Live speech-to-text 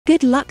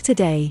Good luck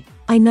today.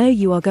 I know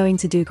you are going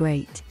to do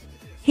great.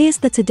 Here's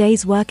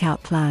today's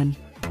workout plan.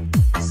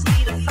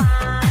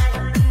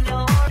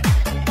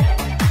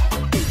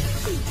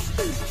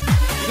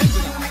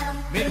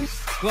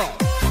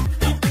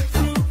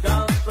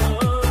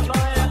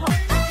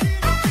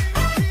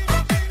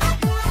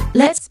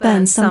 Let's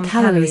burn some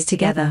calories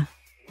together.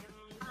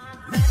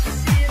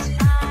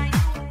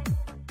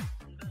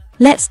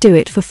 Let's do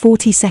it for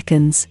 40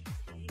 seconds.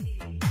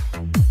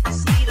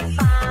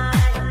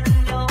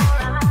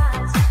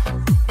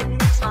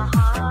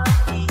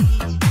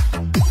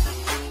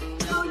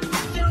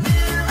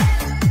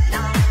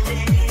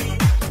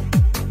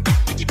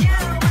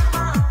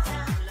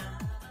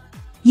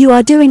 You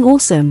are doing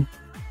awesome.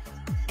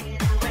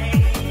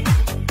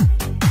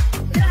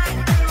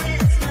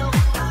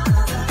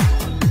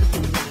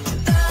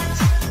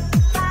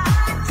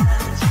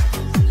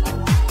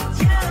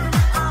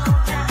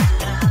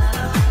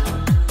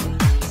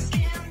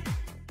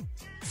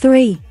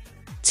 Three,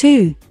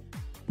 two,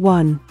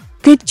 one.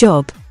 Good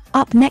job.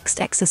 Up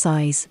next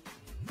exercise.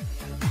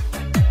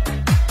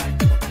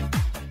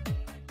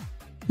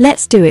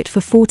 Let's do it for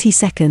 40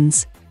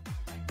 seconds.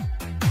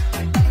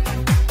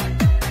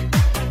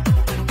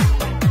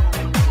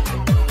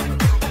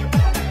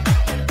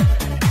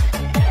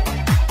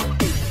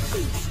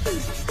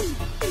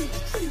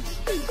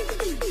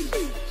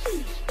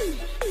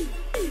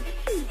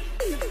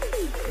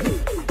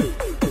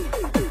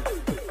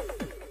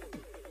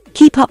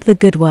 Keep up the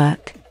good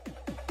work.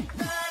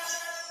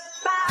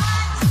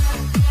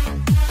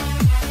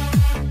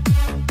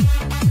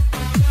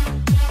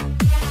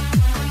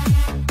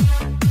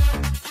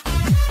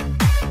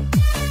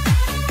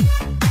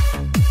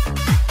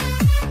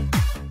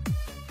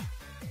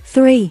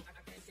 Three,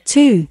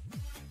 two,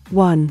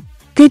 one.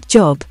 Good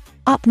job.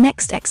 Up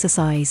next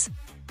exercise.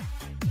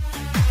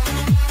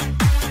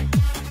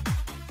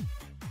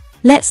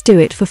 Let's do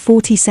it for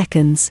 40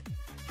 seconds.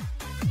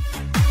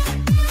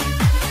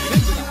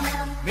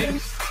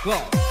 Go.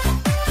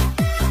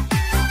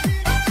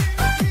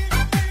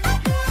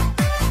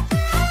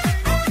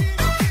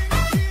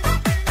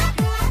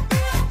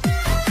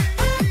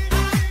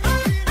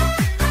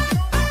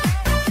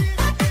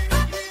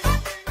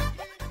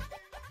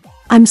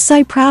 I'm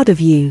so proud of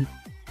you.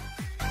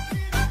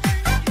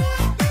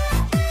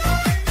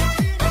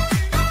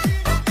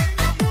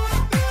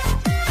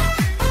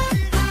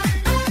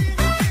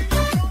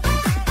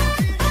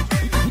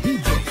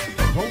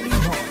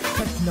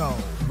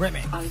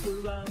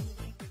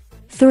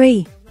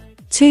 Three,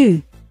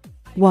 two,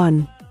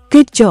 one.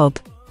 Good job.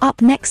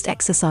 Up next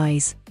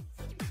exercise.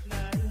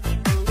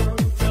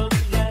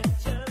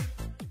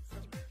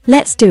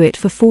 Let's do it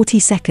for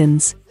 40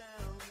 seconds.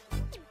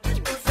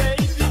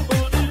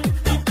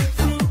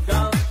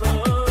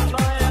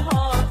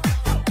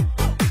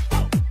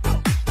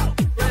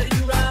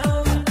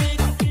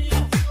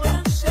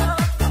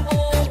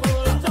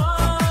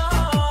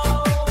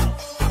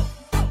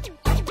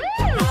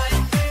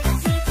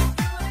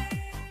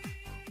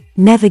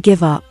 Never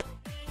give up.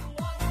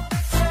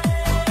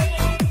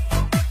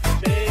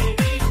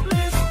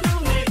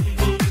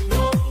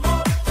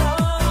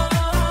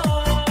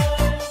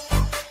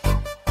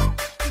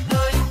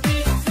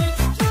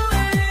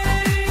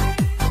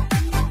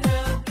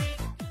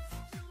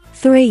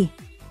 Three,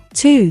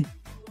 two,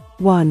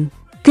 one.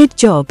 Good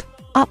job.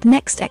 Up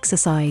next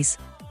exercise.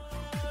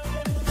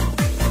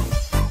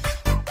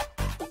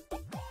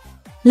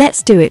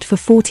 Let's do it for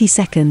 40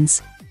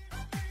 seconds.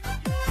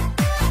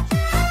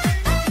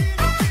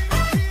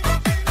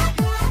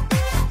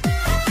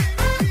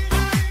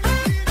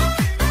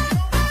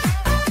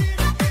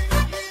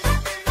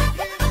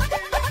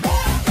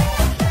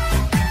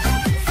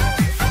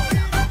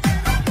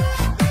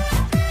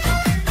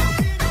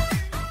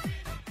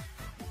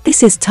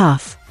 This is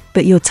tough,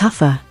 but you're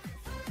tougher.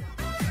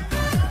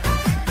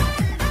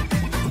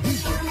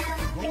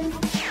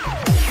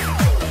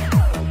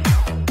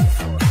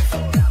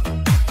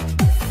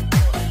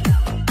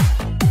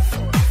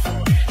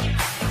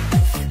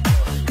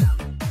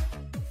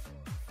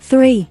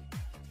 Three,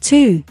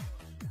 two,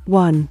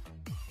 one.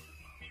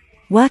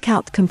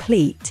 Workout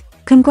complete.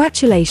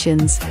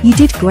 Congratulations, you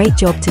did great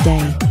job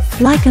today.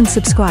 Like and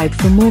subscribe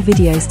for more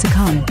videos to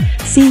come.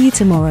 See you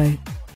tomorrow.